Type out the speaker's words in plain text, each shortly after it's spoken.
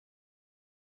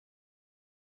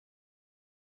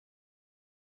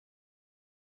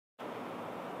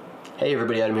Hey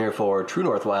everybody, Adam here for True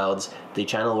North Wilds, the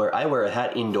channel where I wear a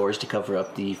hat indoors to cover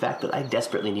up the fact that I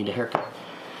desperately need a haircut.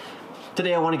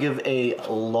 Today I want to give a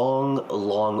long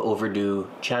overdue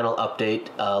channel update,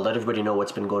 let everybody know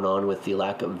what's been going on with the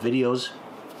lack of videos.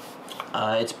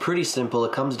 It's pretty simple.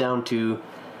 It comes down to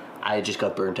I just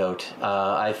got burnt out.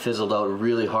 I fizzled out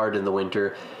really hard in the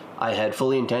winter. I had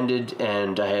fully intended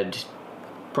and I had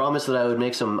promised that I would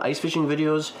make some ice fishing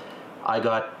videos. I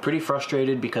got pretty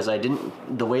frustrated because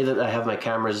the way that I have my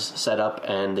cameras set up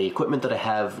and the equipment that I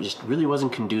have just really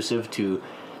wasn't conducive to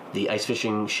the ice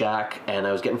fishing shack, and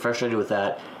I was getting frustrated with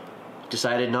that.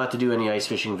 Decided not to do any ice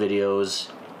fishing videos,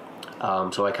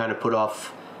 so I kind of put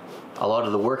off a lot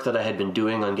of the work that I had been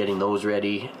doing on getting those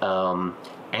ready.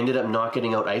 Ended up not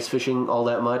getting out ice fishing all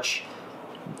that much,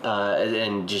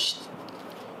 and just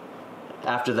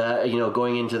after that, you know,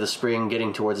 going into the spring,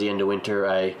 getting towards the end of winter,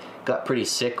 I got pretty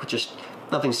sick. Just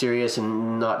nothing serious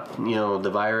and not, you know,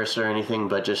 the virus or anything,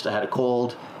 but just I had a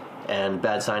cold and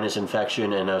bad sinus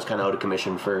infection, and I was kind of out of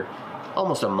commission for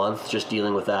almost a month just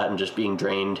dealing with that and just being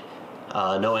drained,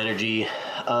 no energy,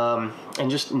 and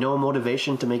just no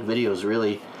motivation to make videos,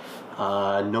 really.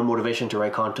 No motivation to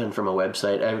write content for my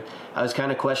website. I was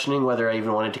kind of questioning whether I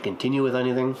even wanted to continue with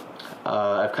anything.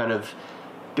 I've kind of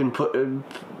been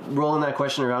rolling that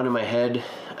question around in my head,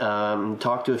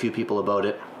 talked to a few people about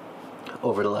it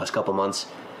over the last couple months.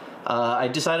 I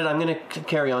decided I'm going to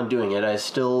carry on doing it. I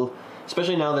still,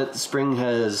 especially now that spring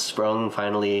has sprung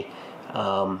finally,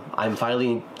 I'm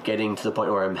finally getting to the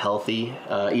point where I'm healthy,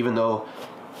 even though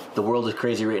the world is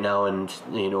crazy right now and,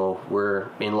 you know, we're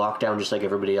in lockdown just like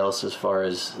everybody else as far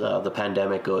as the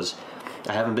pandemic goes.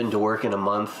 I haven't been to work in a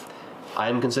month.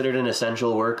 I'm considered an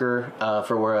essential worker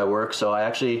for where I work, so I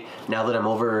actually, now that I'm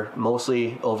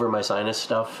mostly over my sinus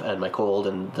stuff and my cold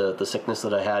and the sickness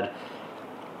that I had,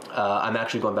 I'm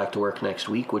actually going back to work next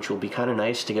week, which will be kind of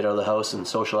nice to get out of the house and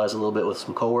socialize a little bit with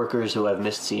some coworkers who I've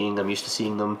missed seeing. I'm used to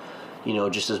seeing them, you know,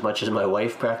 just as much as my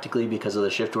wife practically because of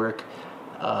the shift work.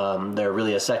 They're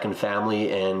really a second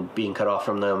family, and being cut off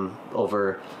from them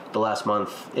over the last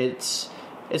month, it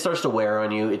starts to wear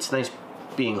on you. It's nice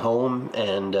being home,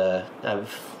 and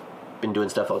I've been doing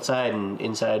stuff outside and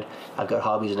inside. I've got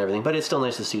hobbies and everything, but it's still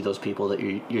nice to see those people that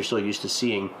you're so used to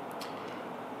seeing.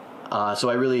 So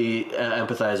I really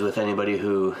empathize with anybody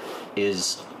who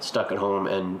is stuck at home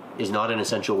and is not an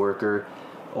essential worker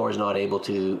or is not able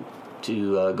to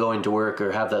go into work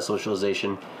or have that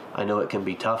socialization. I know it can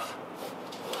be tough.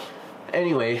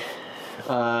 Anyway,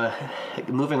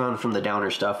 moving on from the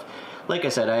downer stuff. Like I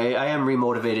said, I am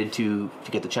remotivated to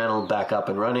get the channel back up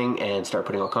and running and start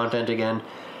putting out content again.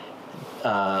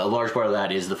 A large part of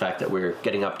that is the fact that we're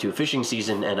getting up to fishing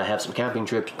season, and I have some camping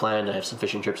trips planned, I have some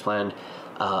fishing trips planned,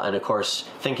 and of course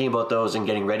thinking about those and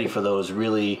getting ready for those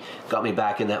really got me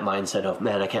back in that mindset of,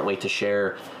 man, I can't wait to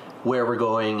share where we're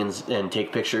going and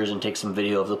take pictures and take some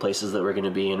video of the places that we're going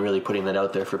to be and really putting that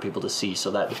out there for people to see.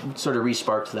 So that sort of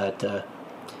re-sparked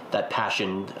that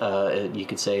passion, you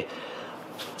could say.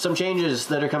 Some changes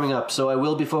that are coming up. So I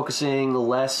will be focusing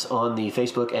less on the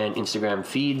Facebook and Instagram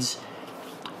feeds.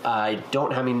 I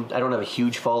don't have a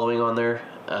huge following on there.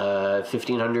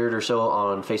 1,500 or so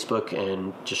on Facebook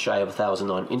and just shy of 1,000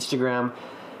 on Instagram.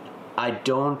 I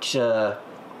don't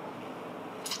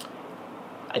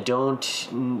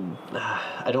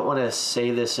want to say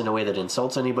this in a way that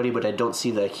insults anybody, but I don't see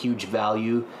the huge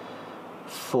value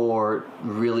for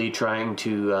really trying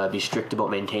to be strict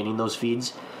about maintaining those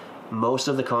feeds. Most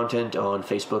of the content on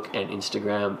Facebook and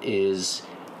Instagram is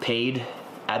paid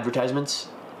advertisements,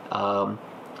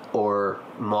 or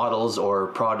models or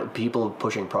people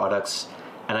pushing products,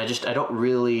 and I don't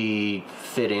really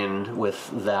fit in with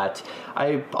that.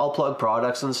 I'll plug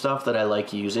products and stuff that I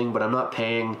like using, but I'm not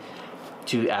paying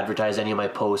to advertise any of my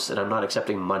posts, and I'm not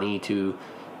accepting money to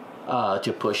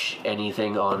push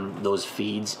anything on those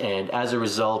feeds, and as a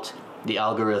result the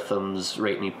algorithms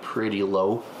rate me pretty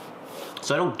low,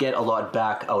 so I don't get a lot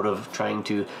back out of trying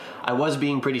to. I was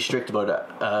being pretty strict about it,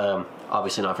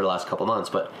 obviously not for the last couple months,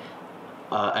 but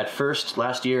at first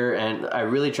last year, and I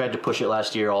really tried to push it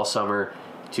last year all summer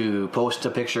to post a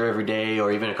picture every day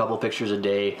or even a couple pictures a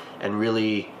day and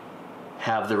really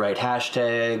have the right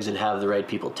hashtags and have the right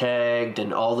people tagged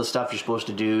and all the stuff you're supposed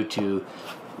to do to,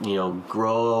 you know,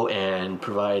 grow and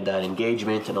provide that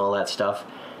engagement and all that stuff.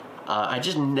 I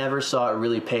just never saw it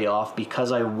really pay off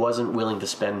because I wasn't willing to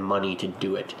spend money to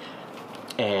do it.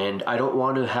 And I don't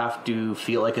want to have to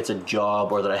feel like it's a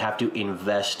job or that I have to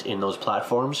invest in those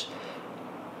platforms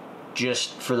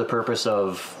just for the purpose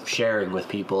of sharing with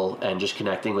people and just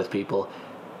connecting with people.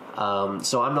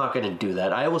 So I'm not going to do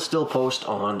that. I will still post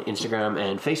on Instagram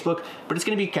and Facebook, but it's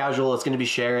going to be casual. It's going to be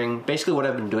sharing basically what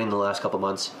I've been doing the last couple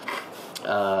months.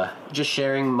 Just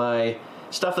sharing my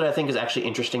stuff that I think is actually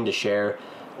interesting to share,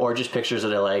 or just pictures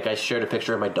that I like. I shared a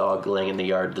picture of my dog laying in the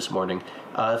yard this morning.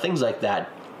 Things like that.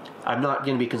 I'm not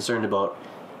going to be concerned about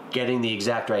getting the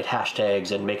exact right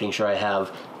hashtags and making sure I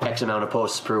have X amount of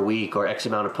posts per week or X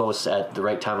amount of posts at the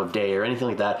right time of day or anything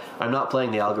like that. I'm not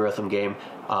playing the algorithm game.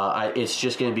 It's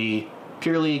just going to be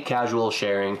purely casual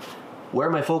sharing. Where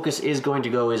my focus is going to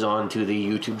go is on to the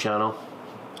YouTube channel,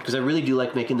 because I really do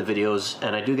like making the videos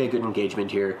and I do get good engagement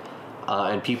here,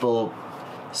 and people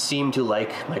seem to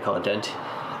like my content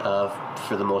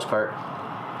for the most part.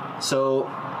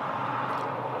 So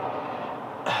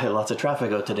lots of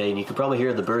traffic out today, and you can probably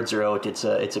hear the birds are out.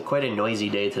 It's quite a noisy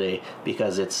day today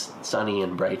because it's sunny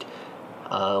and bright.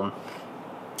 So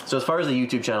as far as the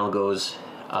YouTube channel goes,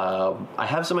 I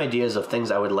have some ideas of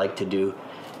things I would like to do,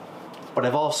 but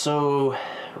I've also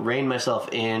reined myself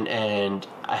in and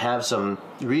I have some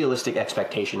realistic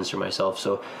expectations for myself.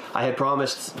 So I had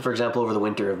promised, for example, over the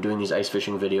winter of doing these ice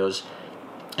fishing videos,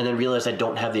 and then realized I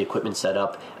don't have the equipment set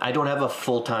up. I don't have a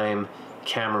full-time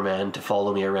cameraman to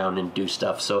follow me around and do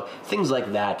stuff. So things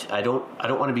like that, I don't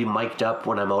want to be mic'd up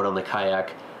when I'm out on the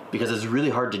kayak, because it's really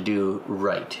hard to do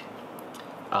right.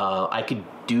 I could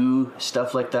do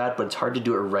stuff like that, but it's hard to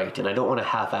do it right, and I don't want to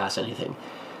half-ass anything.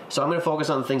 So I'm going to focus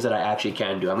on the things that I actually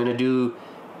can do. I'm going to do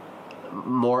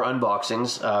more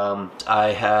unboxings.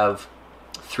 I have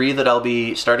 3 that I'll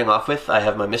be starting off with. I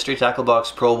have my Mystery Tackle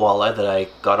Box Pro Walleye that I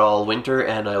got all winter,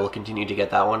 and I will continue to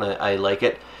get that one. I like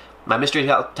it. My Mystery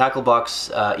Tackle Box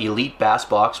Elite Bass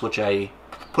Box, which I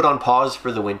put on pause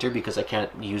for the winter because I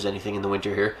can't use anything in the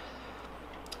winter here.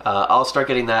 I'll start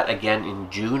getting that again in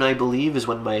June, I believe, is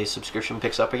when my subscription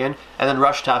picks up again. And then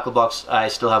Rush Tackle Box, I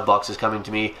still have boxes coming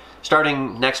to me.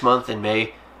 Starting next month in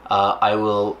May, I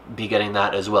will be getting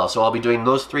that as well. So I'll be doing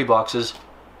those 3 boxes.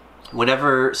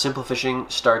 Whenever Simple Fishing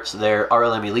starts their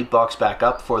RLM Elite box back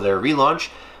up for their relaunch,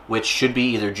 which should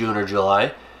be either June or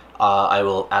July, I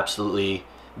will absolutely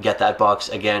get that box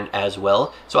again as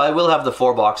well. So I will have the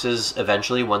 4 boxes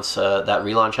eventually once that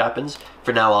relaunch happens.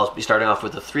 For now, I'll be starting off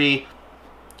with the 3.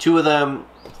 2 of them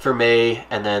for May,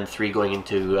 and then 3 going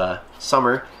into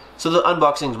summer. So the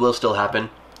unboxings will still happen,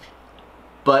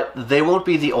 but they won't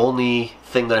be the only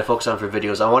thing that I focus on for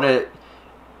videos. I want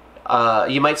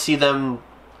to, you might see them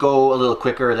go a little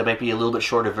quicker. There might be a little bit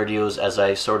shorter videos as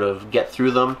I sort of get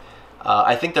through them.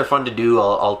 I think they're fun to do.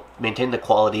 I'll maintain the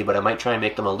quality, but I might try and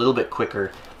make them a little bit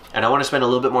quicker. And I want to spend a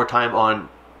little bit more time on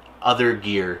other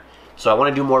gear. So I want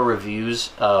to do more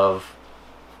reviews of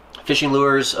fishing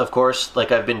lures, of course,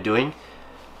 like I've been doing,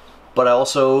 but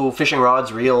also fishing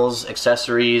rods, reels,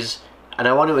 accessories, and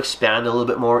I want to expand a little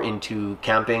bit more into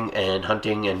camping and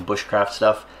hunting and bushcraft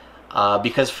stuff,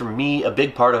 because for me, a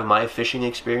big part of my fishing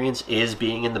experience is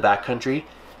being in the backcountry.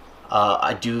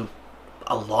 I do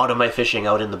a lot of my fishing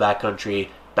out in the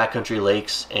backcountry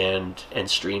lakes and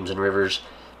streams and rivers.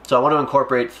 So I want to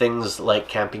incorporate things like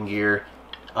camping gear,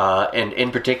 and in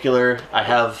particular, I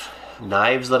have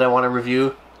knives that I want to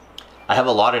review. I have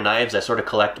a lot of knives. I sort of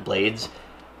collect blades.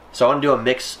 So I want to do a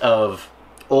mix of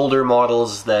older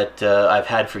models that I've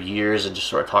had for years and just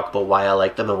sort of talk about why I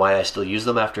like them and why I still use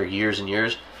them after years and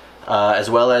years, as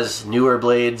well as newer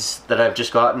blades that I've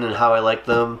just gotten and how I like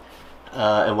them,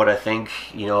 and what I think.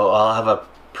 You know, I'll have a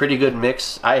pretty good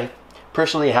mix. I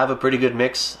personally have a pretty good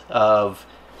mix of,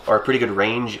 or a pretty good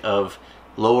range of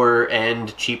lower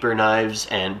end cheaper knives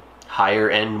and higher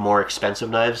end more expensive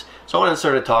knives. So I want to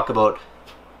sort of talk about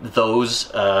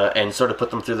those and sort of put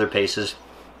them through their paces.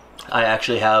 I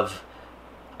actually have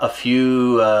a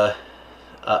few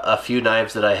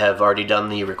knives that I have already done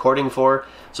the recording for,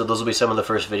 so those will be some of the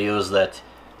first videos that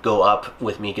go up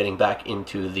with me getting back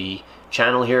into the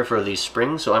channel here for the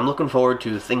spring. So I'm looking forward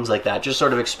to things like that, just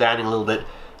sort of expanding a little bit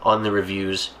on the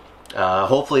reviews.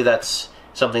 Hopefully that's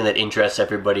something that interests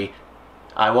everybody.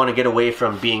 I want to get away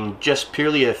from being just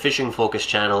purely a fishing focused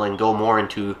channel and go more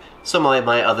into some of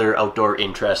my other outdoor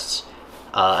interests,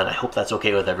 and I hope that's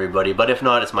okay with everybody, but if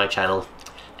not, it's my channel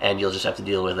and you'll just have to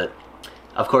deal with it.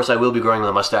 Of course, I will be growing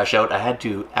the mustache out. I had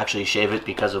to actually shave it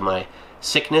because of my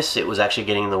sickness. It was actually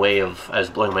getting in the way of, I was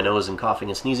blowing my nose and coughing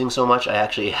and sneezing so much, I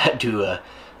actually had to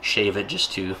shave it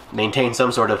just to maintain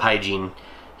some sort of hygiene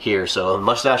here. So the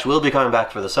mustache will be coming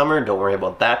back for the summer, don't worry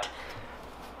about that.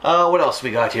 What else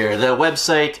we got here? The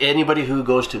website. Anybody who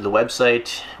goes to the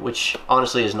website, which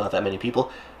honestly is not that many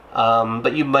people,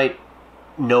 but you might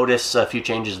notice a few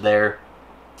changes there.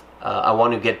 I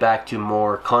want to get back to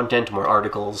more content, more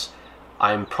articles.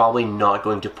 I'm probably not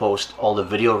going to post all the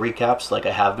video recaps like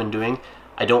I have been doing.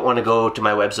 I don't want to go to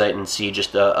my website and see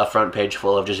just a front page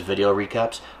full of just video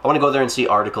recaps. I want to go there and see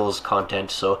articles,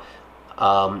 content, so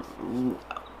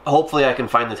hopefully I can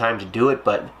find the time to do it,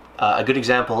 but a good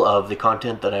example of the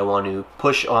content that I want to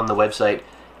push on the website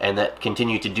and that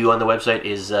continue to do on the website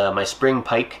is my spring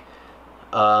pike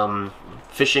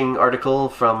fishing article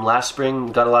from last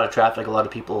spring. Got a lot of traffic. A lot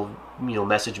of people,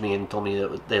 messaged me and told me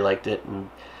that they liked it, and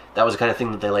that was the kind of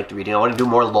thing that they liked reading. I want to do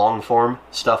more long form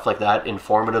stuff like that,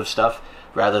 informative stuff,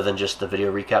 rather than just the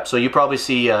video recap. So you probably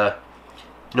see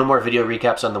no more video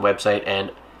recaps on the website,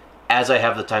 and as I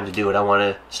have the time to do it, I want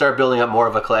to start building up more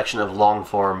of a collection of long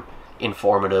form,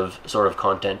 informative sort of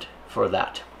content for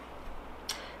that.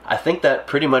 I think that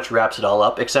pretty much wraps it all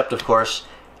up, except of course,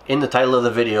 in the title of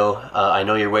the video, I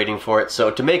know you're waiting for it,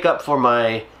 so to make up for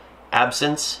my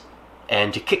absence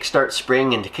and to kickstart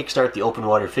spring and to kickstart the open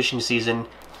water fishing season,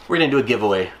 we're going to do a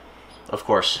giveaway. Of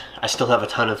course, I still have a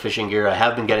ton of fishing gear. I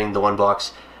have been getting the one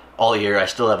box all year. I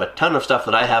still have a ton of stuff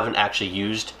that I haven't actually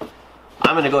used.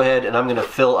 I'm going to go ahead and I'm going to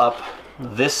fill up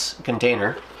this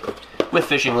container with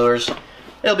fishing lures.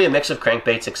 It'll be a mix of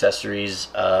crankbaits, accessories,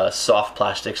 soft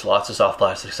plastics, lots of soft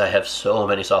plastics. I have so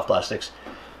many soft plastics.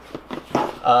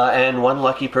 And one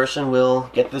lucky person will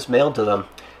get this mailed to them.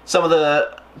 Some of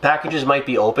the packages might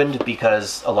be opened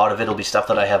because a lot of it will be stuff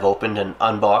that I have opened and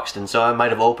unboxed, and so I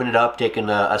might have opened it up, taken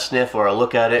a sniff or a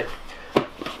look at it.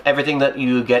 Everything that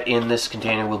you get in this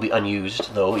container will be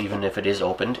unused, though, even if it is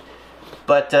opened.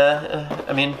 But,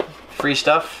 I mean, free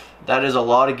stuff. That is a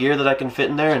lot of gear that I can fit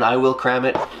in there, and I will cram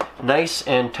it nice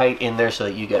and tight in there so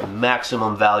that you get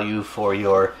maximum value for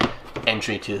your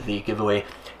entry to the giveaway.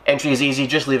 Entry is easy.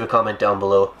 Just leave a comment down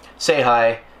below. Say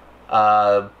hi.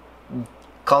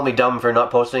 Call me dumb for not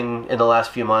posting in the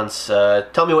last few months.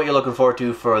 Tell me what you're looking forward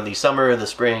to for the summer, the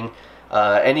spring.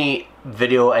 Any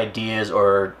video ideas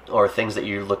or things that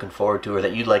you're looking forward to or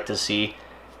that you'd like to see.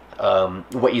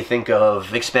 What you think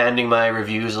of expanding my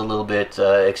reviews a little bit,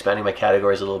 expanding my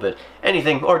categories a little bit,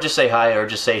 anything, or just say hi, or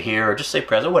just say here, or just say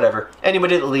present, whatever.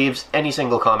 Anybody that leaves any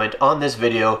single comment on this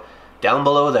video, down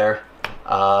below there,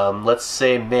 let's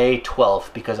say May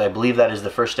 12th, because I believe that is the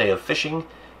first day of fishing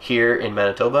here in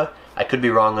Manitoba. I could be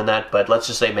wrong on that, but let's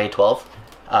just say May 12th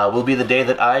will be the day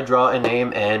that I draw a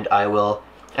name, and I will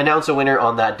announce a winner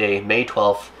on that day, May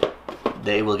 12th.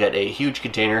 They will get a huge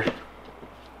container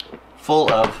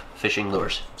full of fishing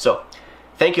lures. So,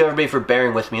 thank you everybody for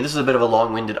bearing with me. This is a bit of a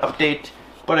long-winded update,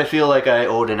 but I feel like I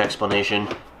owed an explanation.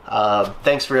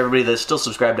 Thanks for everybody that's still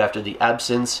subscribed after the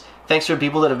absence. Thanks for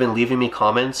people that have been leaving me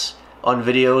comments on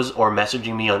videos or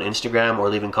messaging me on Instagram or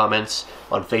leaving comments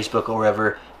on Facebook or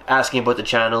wherever, asking about the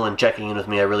channel and checking in with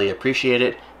me. I really appreciate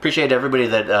it. Appreciate everybody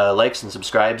that likes and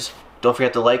subscribes. Don't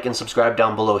forget to like and subscribe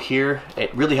down below here.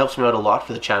 It really helps me out a lot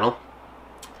for the channel.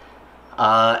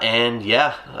 And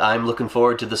yeah, I'm looking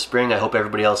forward to the spring. I hope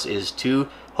everybody else is too.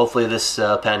 Hopefully this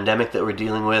pandemic that we're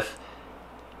dealing with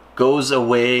goes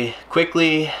away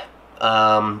quickly,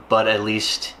 but at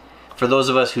least for those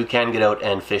of us who can get out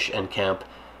and fish and camp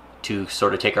to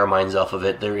sort of take our minds off of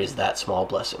it, there is that small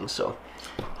blessing. So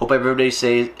hope everybody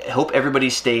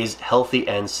stays healthy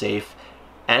and safe,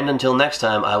 and until next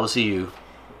time, I will see you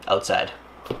outside.